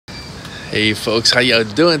Hey folks, how y'all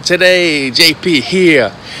doing today? JP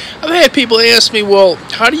here. I've had people ask me, well,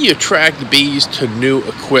 how do you attract bees to new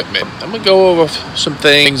equipment? I'm going to go over some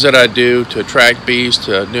things that I do to attract bees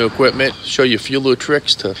to new equipment, show you a few little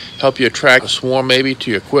tricks to help you attract a swarm maybe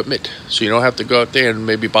to your equipment so you don't have to go out there and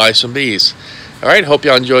maybe buy some bees. Alright, hope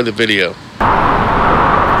y'all enjoy the video.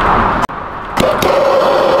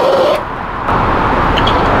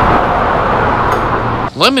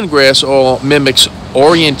 Lemongrass oil mimics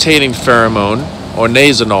orientating pheromone or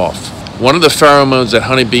nasonoph, one of the pheromones that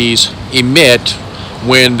honeybees emit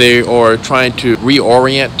when they are trying to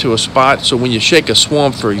reorient to a spot. So when you shake a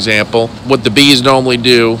swarm, for example, what the bees normally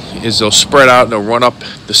do is they'll spread out and they'll run up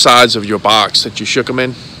the sides of your box that you shook them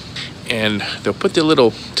in, and they'll put their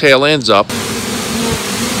little tail ends up.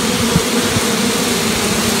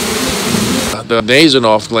 The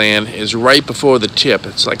nasonoph gland is right before the tip.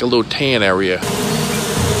 It's like a little tan area.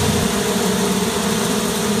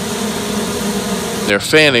 They're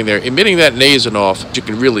fanning, they're emitting that nasonoph. You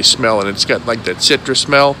can really smell it. It's got like that citrus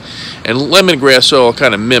smell, and lemongrass oil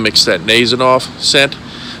kind of mimics that nasonoph scent.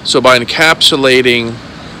 So by encapsulating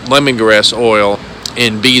lemongrass oil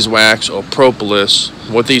in beeswax or propolis,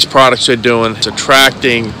 what these products are doing is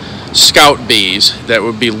attracting scout bees that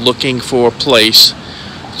would be looking for a place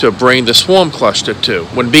to bring the swarm cluster to.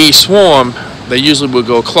 When bees swarm, they usually will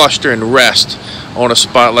go cluster and rest on a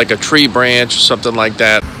spot like a tree branch or something like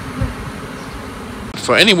that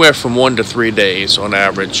for anywhere from 1 to 3 days on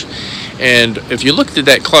average. And if you looked at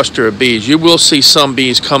that cluster of bees, you will see some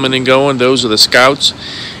bees coming and going. Those are the scouts,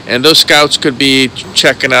 and those scouts could be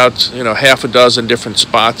checking out, half a dozen different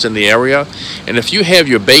spots in the area. And if you have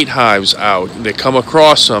your bait hives out, they come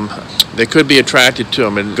across them, they could be attracted to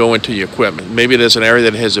them and go into your equipment. Maybe there's an area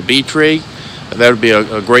that has a bee tree. That would be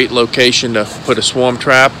a great location to put a swarm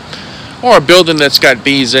trap. Or a building that's got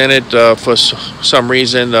bees in it for some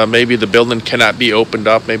reason. Maybe the building cannot be opened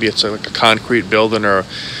up. Maybe it's like a concrete building, or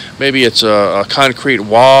maybe it's a concrete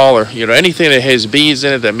wall, or anything that has bees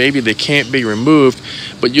in it that maybe they can't be removed,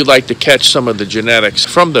 but you'd like to catch some of the genetics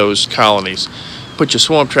from those colonies. Put your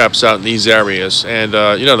swarm traps out in these areas, and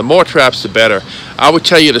the more traps the better. I would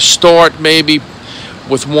tell you to start maybe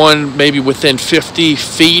with one maybe within 50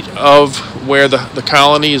 feet of where the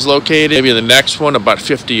colony is located. Maybe the next one about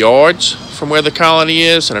 50 yards from where the colony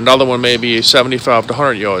is, and another one maybe 75 to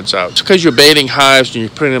 100 yards out. Just because you're baiting hives and you're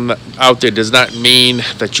putting them out there does not mean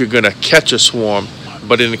that you're going to catch a swarm,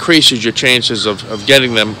 but it increases your chances of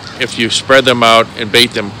getting them if you spread them out and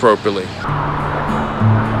bait them appropriately.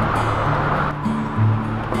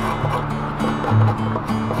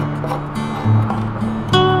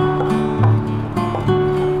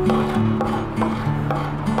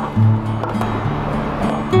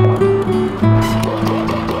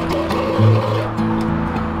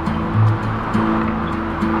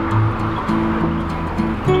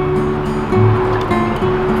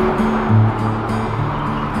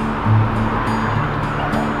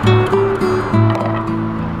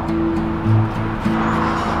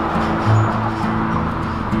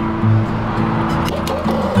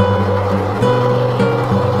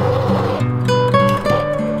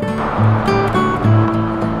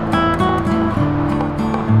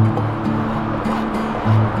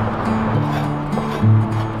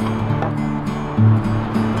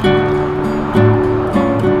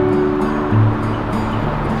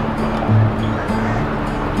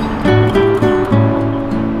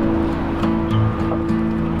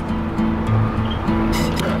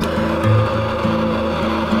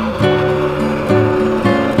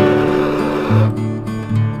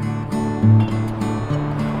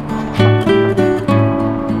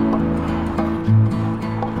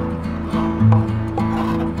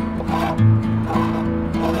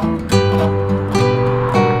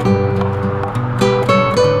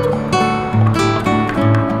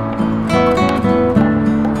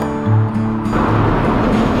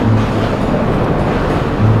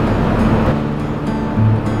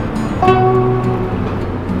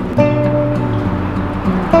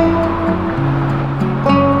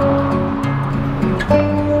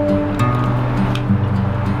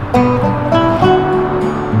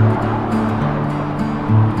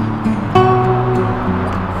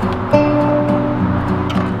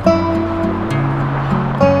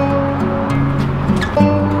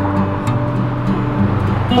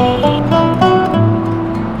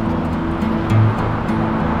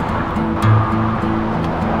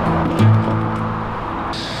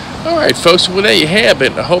 Alright folks, well there you have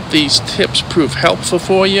it. I hope these tips prove helpful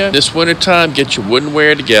for you. This winter time, get your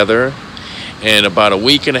woodenware together, and about a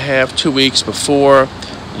week and a half, 2 weeks before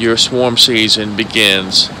your swarm season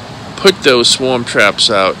begins, put those swarm traps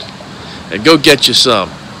out and go get you some.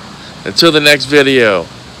 Until the next video,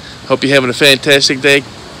 hope you're having a fantastic day,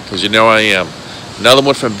 because you know I am. Another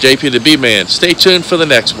one from JP the Bee Man. Stay tuned for the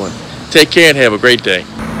next one. Take care and have a great day.